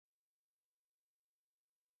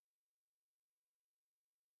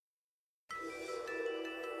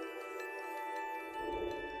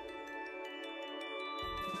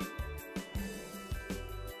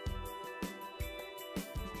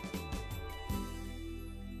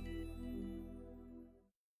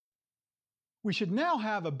We should now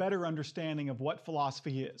have a better understanding of what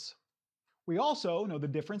philosophy is. We also know the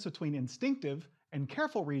difference between instinctive and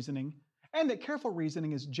careful reasoning, and that careful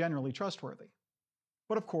reasoning is generally trustworthy.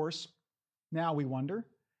 But of course, now we wonder,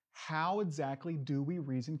 how exactly do we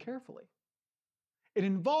reason carefully? It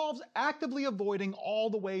involves actively avoiding all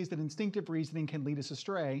the ways that instinctive reasoning can lead us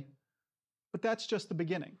astray, but that's just the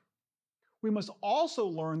beginning. We must also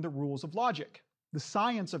learn the rules of logic, the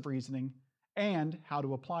science of reasoning, and how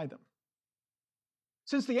to apply them.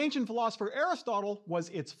 Since the ancient philosopher Aristotle was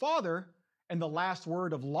its father and the last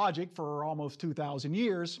word of logic for almost 2,000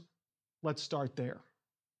 years, let's start there.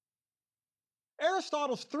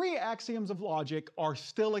 Aristotle's 3 axioms of logic are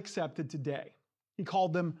still accepted today. He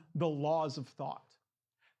called them the laws of thought.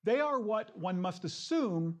 They are what one must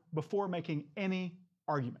assume before making any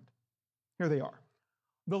argument. Here they are.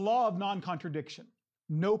 The law of non-contradiction.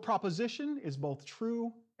 No proposition is both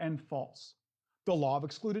true and false. The law of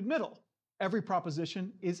excluded middle. Every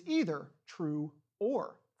proposition is either true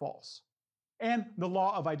or false. And the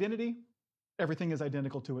law of identity. Everything is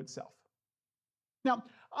identical to itself. Now,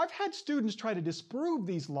 I've had students try to disprove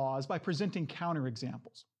these laws by presenting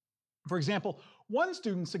counterexamples. For example, one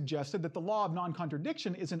student suggested that the law of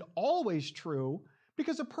non-contradiction isn't always true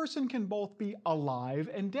because a person can both be alive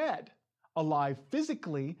and dead. Alive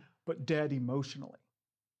physically, but dead emotionally.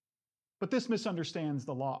 But this misunderstands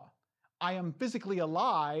the law. I am physically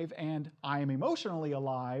alive and I am emotionally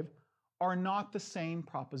alive are not the same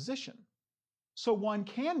proposition. So one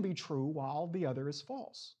can be true while the other is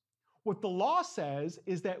false. What the law says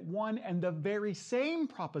is that one and the very same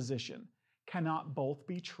proposition cannot both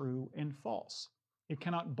be true and false. It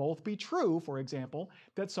cannot both be true, for example,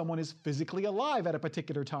 that someone is physically alive at a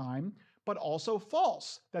particular time, but also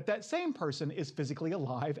false, that that same person is physically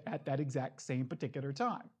alive at that exact same particular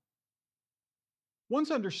time. Once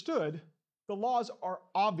understood, the laws are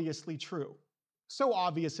obviously true. So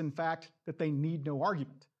obvious, in fact, that they need no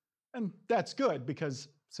argument. And that's good because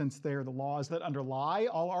since they're the laws that underlie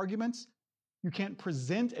all arguments, you can't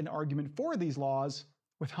present an argument for these laws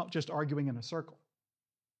without just arguing in a circle.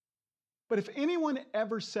 But if anyone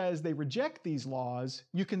ever says they reject these laws,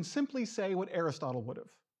 you can simply say what Aristotle would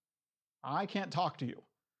have. I can't talk to you.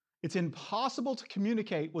 It's impossible to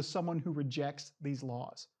communicate with someone who rejects these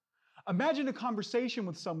laws. Imagine a conversation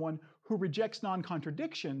with someone who rejects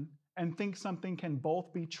non-contradiction and thinks something can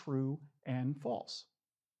both be true and false.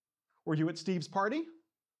 Were you at Steve's party?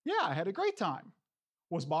 Yeah, I had a great time.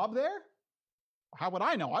 Was Bob there? How would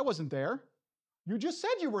I know? I wasn't there. You just said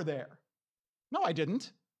you were there. No, I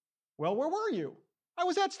didn't. Well, where were you? I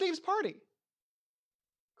was at Steve's party.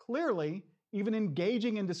 Clearly, even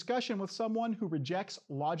engaging in discussion with someone who rejects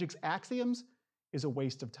logic's axioms is a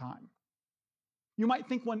waste of time. You might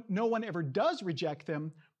think no one ever does reject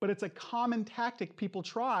them, but it's a common tactic people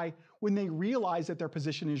try when they realize that their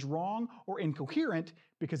position is wrong or incoherent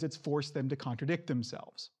because it's forced them to contradict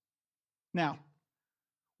themselves. Now,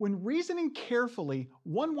 when reasoning carefully,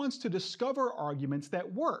 one wants to discover arguments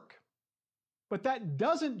that work. But that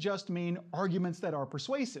doesn't just mean arguments that are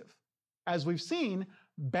persuasive. As we've seen,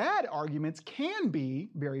 bad arguments can be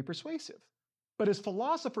very persuasive. But as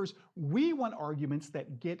philosophers, we want arguments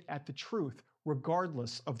that get at the truth,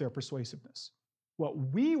 regardless of their persuasiveness. What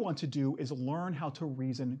we want to do is learn how to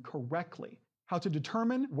reason correctly, how to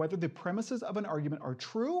determine whether the premises of an argument are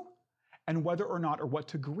true, and whether or not or what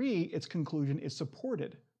degree its conclusion is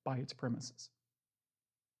supported by its premises.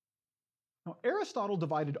 Now, Aristotle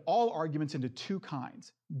divided all arguments into 2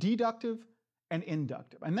 kinds, deductive and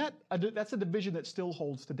inductive, and that's a division that still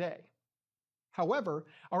holds today. However,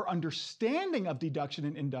 our understanding of deduction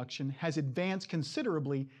and induction has advanced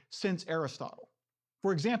considerably since Aristotle.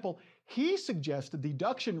 For example, he suggested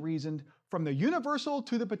deduction reasoned from the universal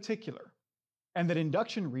to the particular, and that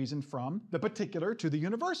induction reasoned from the particular to the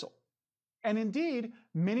universal. And indeed,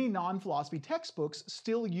 many non-philosophy textbooks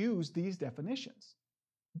still use these definitions.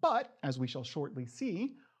 But, as we shall shortly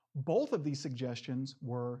see, both of these suggestions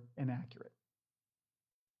were inaccurate.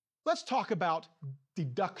 Let's talk about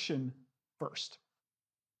deduction first.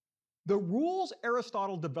 The rules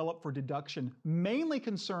Aristotle developed for deduction mainly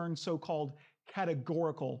concern so-called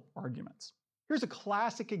categorical arguments. Here's a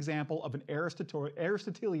classic example of an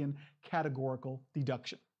Aristotelian categorical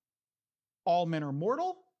deduction. All men are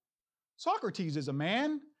mortal. Socrates is a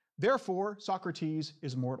man, therefore Socrates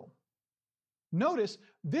is mortal. Notice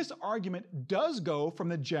this argument does go from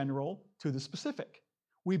the general to the specific.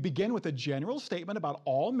 We begin with a general statement about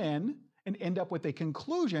all men and end up with a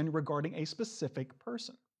conclusion regarding a specific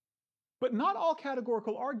person. But not all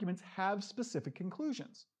categorical arguments have specific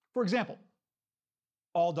conclusions. For example,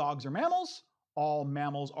 all dogs are mammals, all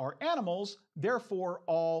mammals are animals, therefore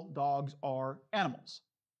all dogs are animals.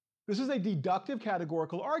 This is a deductive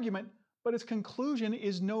categorical argument, but its conclusion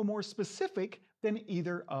is no more specific than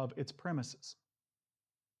either of its premises.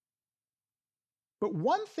 But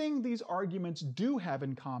one thing these arguments do have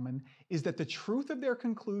in common is that the truth of their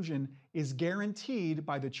conclusion is guaranteed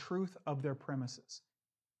by the truth of their premises.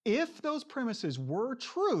 If those premises were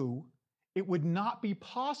true, it would not be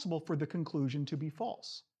possible for the conclusion to be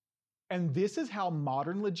false. And this is how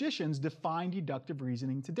modern logicians define deductive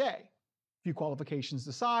reasoning today. A few qualifications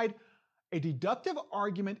aside, a deductive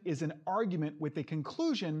argument is an argument with a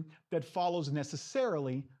conclusion that follows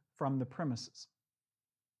necessarily from the premises.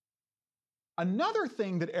 Another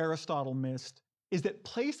thing that Aristotle missed is that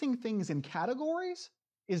placing things in categories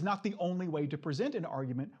is not the only way to present an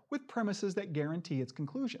argument with premises that guarantee its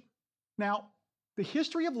conclusion. Now, the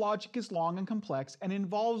history of logic is long and complex and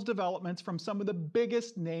involves developments from some of the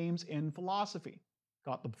biggest names in philosophy.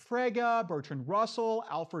 Gottlob Frege, Bertrand Russell,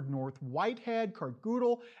 Alfred North Whitehead, Kurt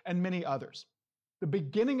Gödel, and many others. The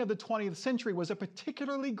beginning of the 20th century was a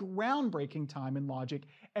particularly groundbreaking time in logic,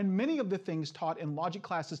 and many of the things taught in logic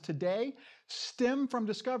classes today stem from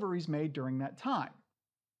discoveries made during that time.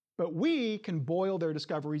 But we can boil their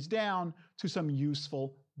discoveries down to some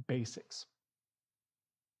useful basics.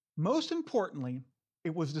 Most importantly,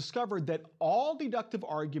 it was discovered that all deductive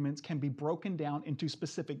arguments can be broken down into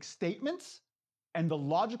specific statements and the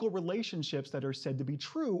logical relationships that are said to be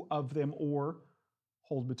true of them or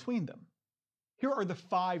hold between them. Here are the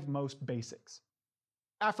 5 most basics.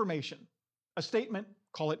 Affirmation. A statement,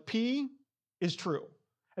 call it P, is true.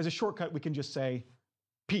 As a shortcut, we can just say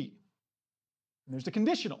P. And there's the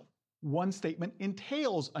conditional. One statement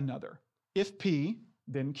entails another. If P,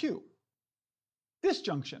 then Q.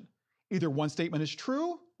 Disjunction. Either one statement is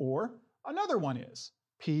true or another one is,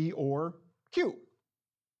 P or Q.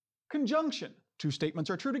 Conjunction. 2 statements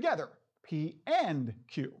are true together, P and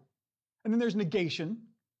Q. And then there's negation.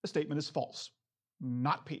 A statement is false,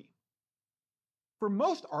 not P. For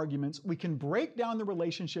most arguments, we can break down the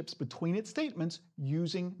relationships between its statements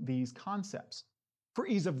using these concepts. For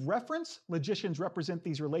ease of reference, logicians represent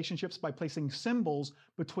these relationships by placing symbols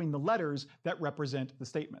between the letters that represent the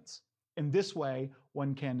statements. In this way,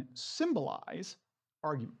 one can symbolize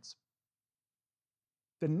arguments.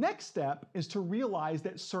 The next step is to realize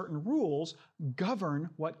that certain rules govern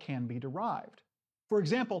what can be derived. For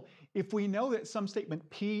example, if we know that some statement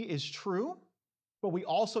P is true, but we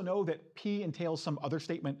also know that P entails some other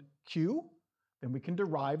statement Q, then we can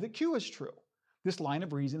derive that Q is true. This line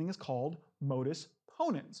of reasoning is called modus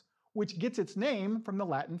ponens, which gets its name from the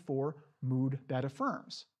Latin for mood that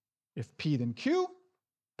affirms. If P then Q,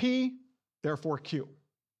 P, therefore Q.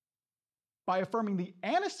 By affirming the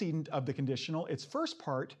antecedent of the conditional, its first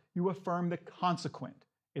part, you affirm the consequent,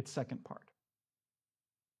 its second part.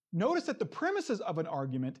 Notice that the premises of an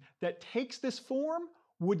argument that takes this form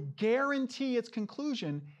would guarantee its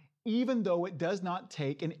conclusion, even though it does not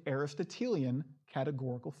take an Aristotelian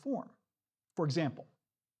categorical form. For example,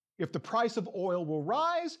 if the price of oil will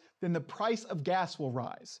rise, then the price of gas will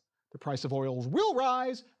rise. The price of oil will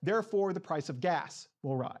rise, therefore the price of gas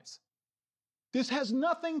will rise. This has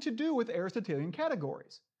nothing to do with Aristotelian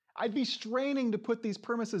categories. I'd be straining to put these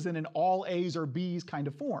premises in an all A's or B's kind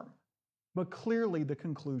of form, but clearly the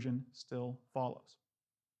conclusion still follows.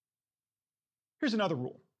 Here's another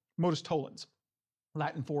rule, modus tollens,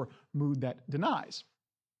 Latin for mood that denies.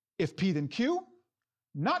 If P then Q,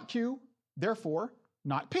 not Q, therefore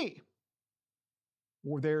not P.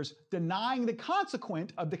 Or there's denying the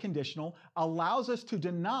consequent of the conditional allows us to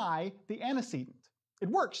deny the antecedent. It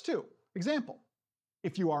works too. Example,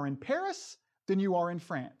 if you are in Paris, then you are in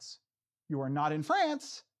France. You are not in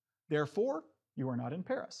France, therefore you are not in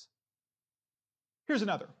Paris. Here's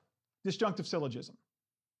another, disjunctive syllogism.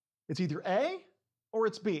 It's either A or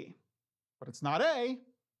it's B, but it's not A,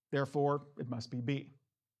 therefore it must be B.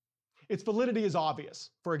 Its validity is obvious.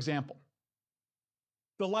 For example,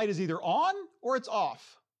 the light is either on or it's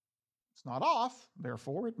off. It's not off,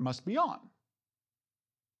 therefore it must be on.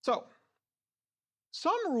 So,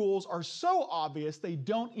 some rules are so obvious they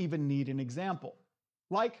don't even need an example,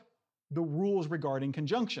 like the rules regarding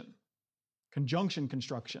conjunction, conjunction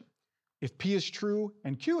construction. If P is true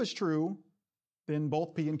and Q is true, then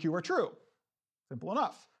both P and Q are true. Simple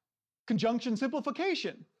enough. Conjunction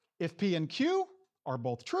simplification. If P and Q are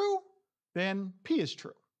both true, then P is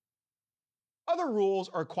true. Other rules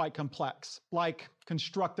are quite complex, like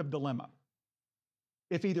constructive dilemma.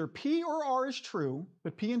 If either P or R is true,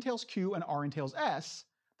 but P entails Q and R entails S,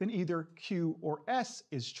 then either Q or S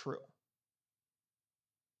is true.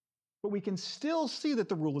 But we can still see that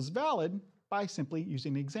the rule is valid by simply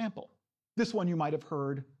using the example. This one you might have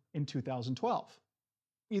heard in 2012.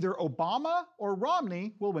 Either Obama or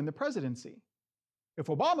Romney will win the presidency. If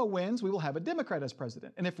Obama wins, we will have a Democrat as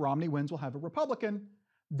president. And if Romney wins, we'll have a Republican.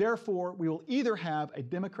 Therefore, we will either have a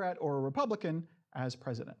Democrat or a Republican as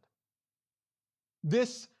president.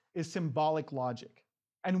 This is symbolic logic.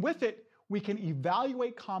 And with it, we can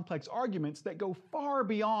evaluate complex arguments that go far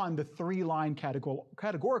beyond the three-line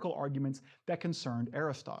categorical arguments that concerned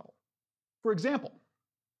Aristotle. For example,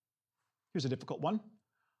 here's a difficult one.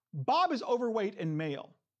 Bob is overweight and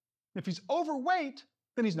male. If he's overweight,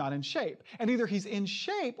 then he's not in shape. And either he's in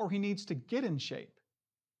shape or he needs to get in shape.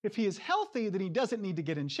 If he is healthy, then he doesn't need to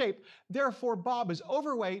get in shape. Therefore, Bob is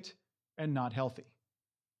overweight and not healthy.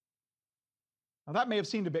 Now, that may have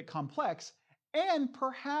seemed a bit complex, and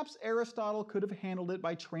perhaps Aristotle could have handled it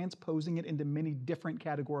by transposing it into many different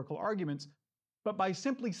categorical arguments, but by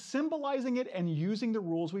simply symbolizing it and using the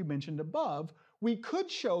rules we mentioned above, we could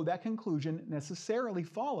show that conclusion necessarily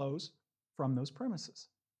follows from those premises.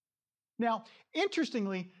 Now,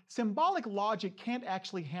 interestingly, symbolic logic can't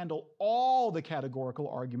actually handle all the categorical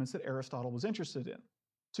arguments that Aristotle was interested in.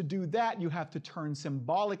 To do that, you have to turn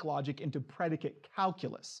symbolic logic into predicate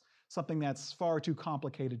calculus, something that's far too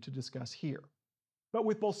complicated to discuss here. But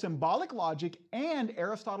with both symbolic logic and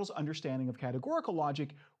Aristotle's understanding of categorical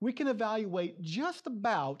logic, we can evaluate just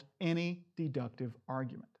about any deductive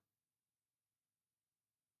argument.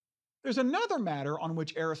 There's another matter on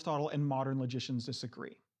which Aristotle and modern logicians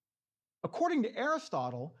disagree. According to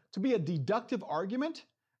Aristotle, to be a deductive argument,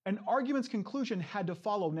 an argument's conclusion had to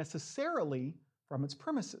follow necessarily from its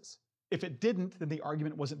premises. If it didn't, then the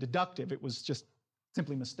argument wasn't deductive, it was just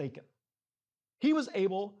simply mistaken. He was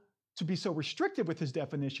able to be so restrictive with his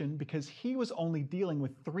definition because he was only dealing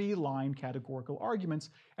with three-line categorical arguments,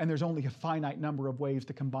 and there's only a finite number of ways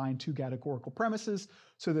to combine two categorical premises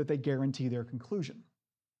so that they guarantee their conclusion.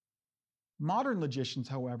 Modern logicians,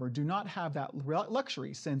 however, do not have that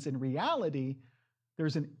luxury, since in reality,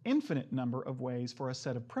 there's an infinite number of ways for a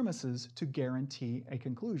set of premises to guarantee a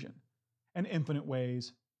conclusion, and infinite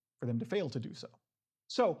ways for them to fail to do so.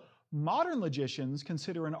 So, modern logicians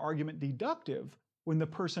consider an argument deductive when the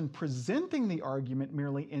person presenting the argument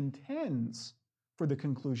merely intends for the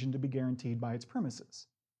conclusion to be guaranteed by its premises.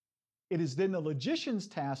 It is then the logician's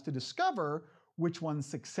task to discover which ones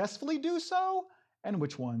successfully do so and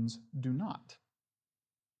which ones do not.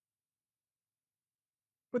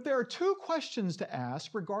 But there are two questions to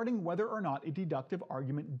ask regarding whether or not a deductive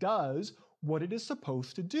argument does what it is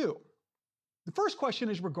supposed to do. The first question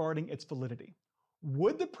is regarding its validity.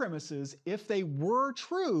 Would the premises, if they were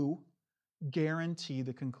true, guarantee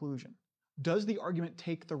the conclusion? Does the argument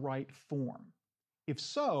take the right form? If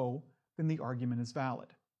so, then the argument is valid.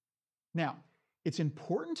 Now, it's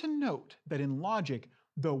important to note that in logic,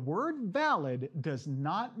 the word valid does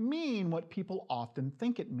not mean what people often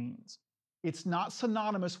think it means. It's not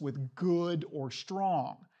synonymous with good or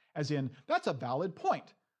strong, as in, that's a valid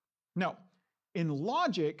point. No, in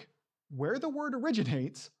logic, where the word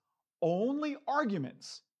originates, only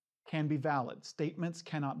arguments can be valid. Statements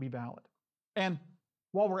cannot be valid. And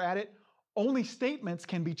while we're at it, only statements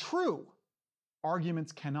can be true.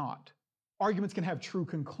 Arguments cannot. Arguments can have true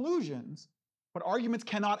conclusions, but arguments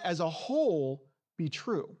cannot as a whole be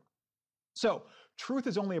true. So, truth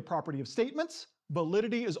is only a property of statements.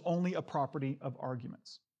 Validity is only a property of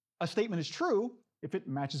arguments. A statement is true if it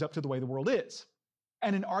matches up to the way the world is.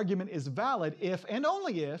 And an argument is valid if and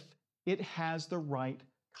only if it has the right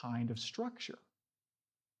kind of structure.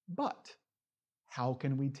 But how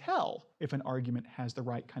can we tell if an argument has the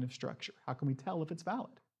right kind of structure? How can we tell if it's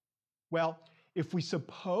valid? Well, if we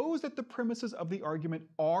suppose that the premises of the argument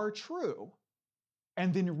are true,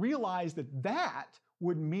 and then realize that that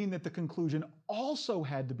would mean that the conclusion also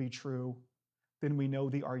had to be true, then we know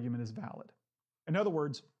the argument is valid. In other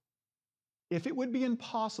words, if it would be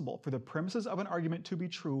impossible for the premises of an argument to be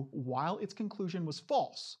true while its conclusion was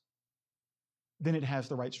false, then it has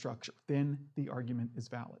the right structure. Then the argument is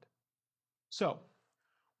valid. So,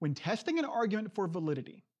 when testing an argument for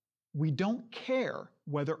validity, we don't care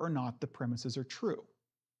whether or not the premises are true.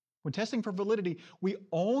 When testing for validity, we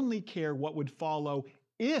only care what would follow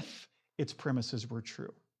if its premises were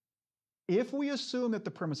true. If we assume that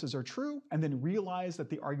the premises are true and then realize that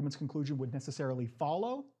the argument's conclusion would necessarily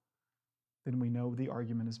follow, then we know the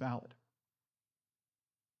argument is valid.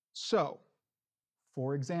 So,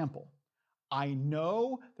 for example, I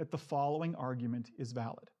know that the following argument is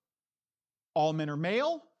valid. All men are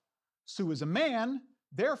male, Sue is a man,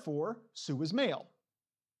 therefore Sue is male.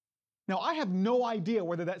 Now, I have no idea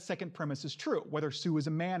whether that second premise is true, whether Sue is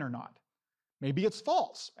a man or not. Maybe it's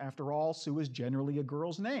false. After all, Sue is generally a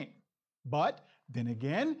girl's name. But Then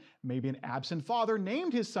again, maybe an absent father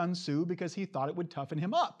named his son Sue because he thought it would toughen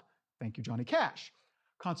him up. Thank you, Johnny Cash.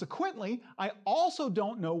 Consequently, I also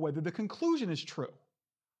don't know whether the conclusion is true.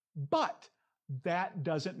 But that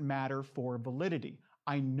doesn't matter for validity.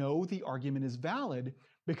 I know the argument is valid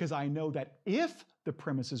because I know that if the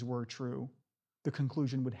premises were true, the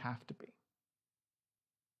conclusion would have to be.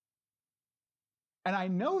 And I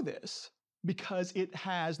know this because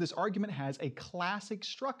this argument has a classic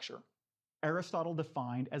structure Aristotle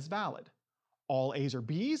defined as valid. All A's are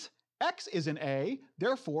B's, X is an A,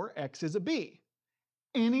 therefore X is a B.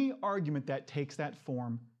 Any argument that takes that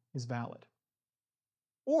form is valid.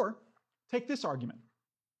 Or take this argument.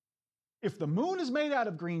 If the moon is made out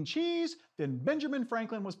of green cheese, then Benjamin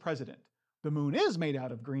Franklin was president. The moon is made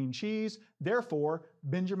out of green cheese, therefore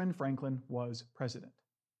Benjamin Franklin was president.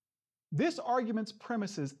 This argument's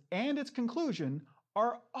premises and its conclusion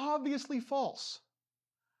are obviously false.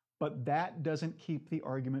 But that doesn't keep the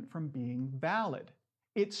argument from being valid.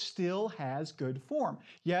 It still has good form.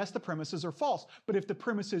 Yes, the premises are false, but if the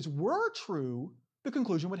premises were true, the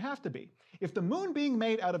conclusion would have to be. If the moon being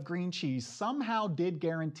made out of green cheese somehow did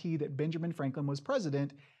guarantee that Benjamin Franklin was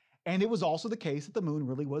president, and it was also the case that the moon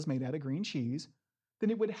really was made out of green cheese,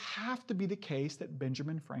 then it would have to be the case that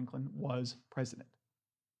Benjamin Franklin was president.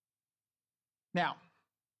 Now,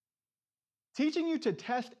 teaching you to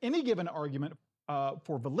test any given argument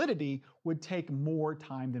for validity would take more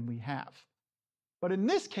time than we have. But in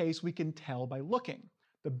this case, we can tell by looking.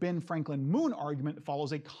 The Ben Franklin moon argument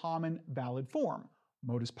follows a common valid form,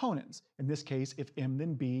 modus ponens. In this case, if M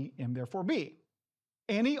then B, M therefore B.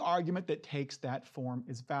 Any argument that takes that form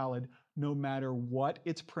is valid, no matter what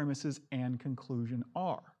its premises and conclusion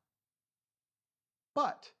are.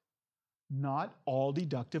 But not all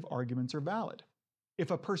deductive arguments are valid.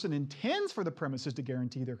 If a person intends for the premises to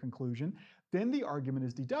guarantee their conclusion, then the argument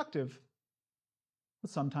is deductive,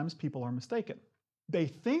 but sometimes people are mistaken. They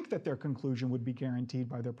think that their conclusion would be guaranteed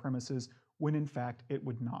by their premises when in fact it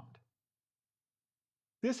would not.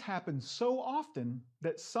 This happens so often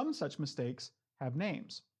that some such mistakes have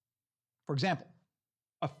names. For example,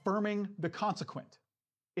 affirming the consequent.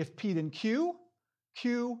 If P then Q,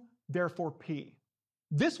 Q therefore P.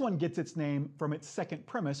 This one gets its name from its second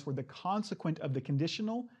premise where the consequent of the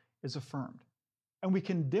conditional is affirmed. And we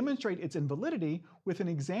can demonstrate its invalidity with an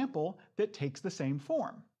example that takes the same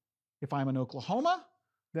form. If I'm in Oklahoma,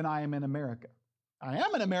 then I am in America. I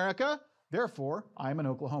am in America, therefore I am in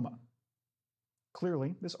Oklahoma.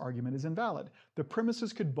 Clearly, this argument is invalid. The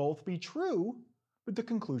premises could both be true, but the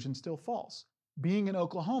conclusion still false. Being in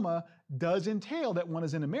Oklahoma does entail that one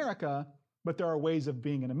is in America, but there are ways of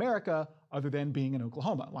being in America other than being in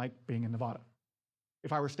Oklahoma, like being in Nevada.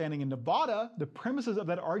 If I were standing in Nevada, the premises of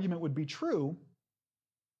that argument would be true,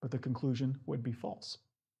 but the conclusion would be false.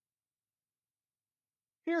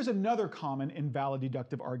 Here's another common invalid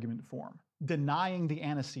deductive argument form, denying the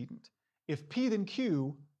antecedent. If P then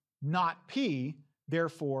Q, not P,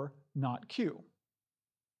 therefore not Q.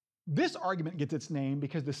 This argument gets its name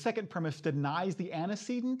because the second premise denies the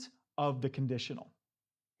antecedent of the conditional.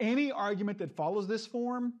 Any argument that follows this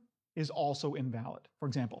form is also invalid. For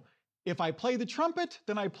example, if I play the trumpet,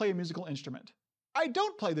 then I play a musical instrument. I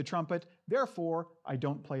don't play the trumpet, therefore I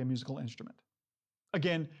don't play a musical instrument.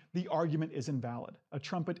 Again, the argument is invalid. A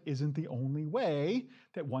trumpet isn't the only way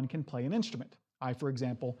that one can play an instrument. I, for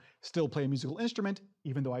example, still play a musical instrument,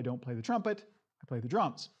 even though I don't play the trumpet, I play the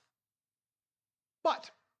drums. But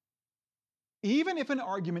even if an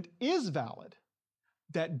argument is valid,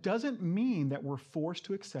 that doesn't mean that we're forced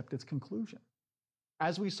to accept its conclusion.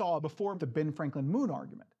 As we saw before the Ben Franklin moon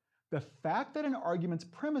argument, the fact that an argument's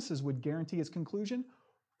premises would guarantee its conclusion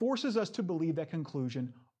forces us to believe that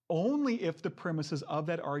conclusion only if the premises of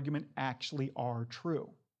that argument actually are true.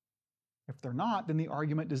 If they're not, then the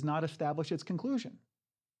argument does not establish its conclusion.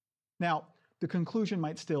 Now, the conclusion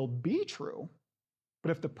might still be true,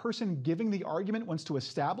 but if the person giving the argument wants to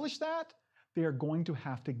establish that, they are going to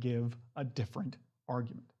have to give a different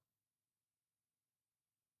argument.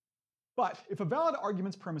 But if a valid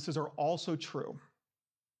argument's premises are also true,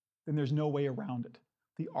 then there's no way around it.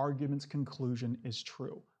 The argument's conclusion is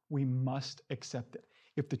true. We must accept it.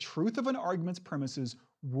 If the truth of an argument's premises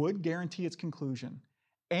would guarantee its conclusion,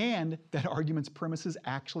 and that argument's premises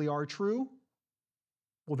actually are true,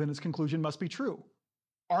 well, then its conclusion must be true.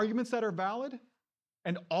 Arguments that are valid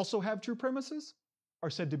and also have true premises are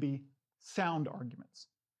said to be sound arguments.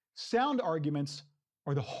 Sound arguments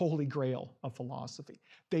are the holy grail of philosophy.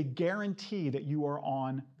 They guarantee that you are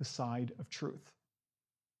on the side of truth.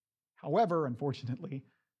 However, unfortunately,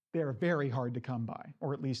 they are very hard to come by,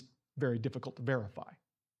 or at least very difficult to verify.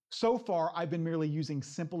 So far, I've been merely using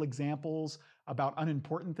simple examples about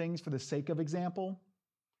unimportant things for the sake of example.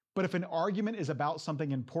 But if an argument is about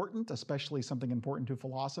something important, especially something important to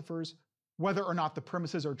philosophers, whether or not the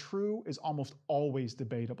premises are true is almost always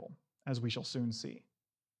debatable, as we shall soon see.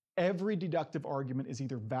 Every deductive argument is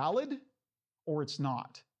either valid or it's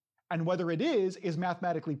not, and whether it is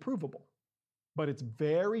mathematically provable. But it's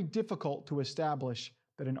very difficult to establish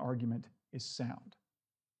that an argument is sound.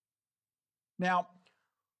 Now,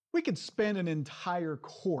 we could spend an entire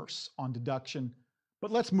course on deduction,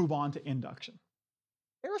 but let's move on to induction.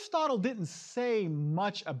 Aristotle didn't say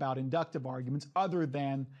much about inductive arguments other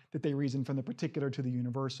than that they reason from the particular to the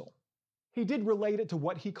universal. He did relate it to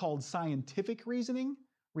what he called scientific reasoning,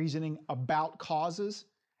 reasoning about causes,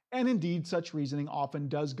 and indeed such reasoning often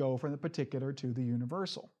does go from the particular to the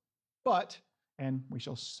universal. But, and we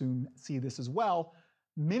shall soon see this as well,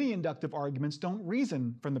 many inductive arguments don't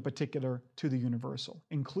reason from the particular to the universal,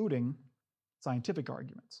 including scientific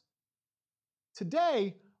arguments.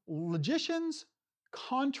 Today, logicians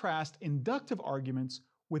contrast inductive arguments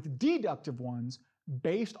with deductive ones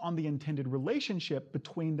based on the intended relationship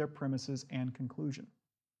between their premises and conclusion.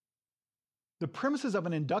 The premises of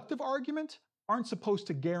an inductive argument aren't supposed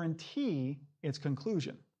to guarantee its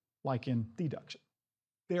conclusion, like in deduction.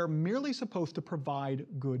 They are merely supposed to provide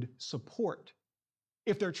good support.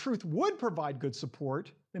 If their truth would provide good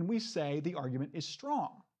support, then we say the argument is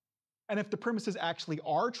strong. And if the premises actually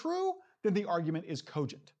are true, then the argument is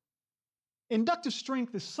cogent. Inductive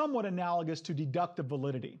strength is somewhat analogous to deductive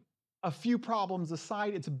validity. A few problems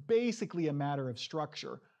aside, it's basically a matter of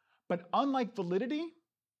structure. But unlike validity,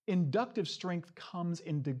 inductive strength comes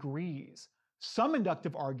in degrees. Some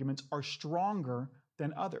inductive arguments are stronger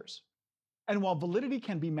than others. And while validity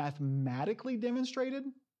can be mathematically demonstrated,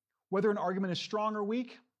 whether an argument is strong or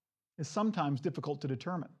weak is sometimes difficult to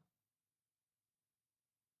determine.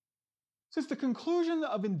 Since the conclusion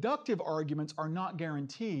of inductive arguments are not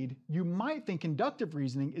guaranteed, you might think inductive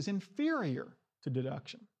reasoning is inferior to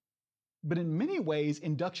deduction. But in many ways,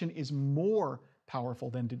 induction is more powerful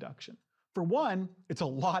than deduction. For one, it's a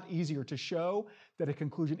lot easier to show that a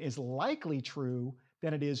conclusion is likely true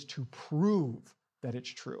than it is to prove that it's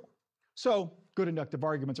true. So good inductive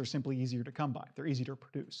arguments are simply easier to come by. They're easy to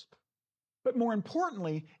produce. But more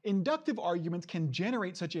importantly, inductive arguments can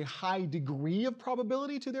generate such a high degree of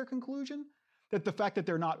probability to their conclusion that the fact that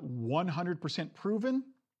they're not 100% proven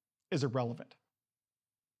is irrelevant.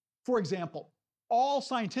 For example, all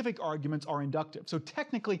scientific arguments are inductive, so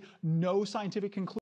technically no scientific conclusion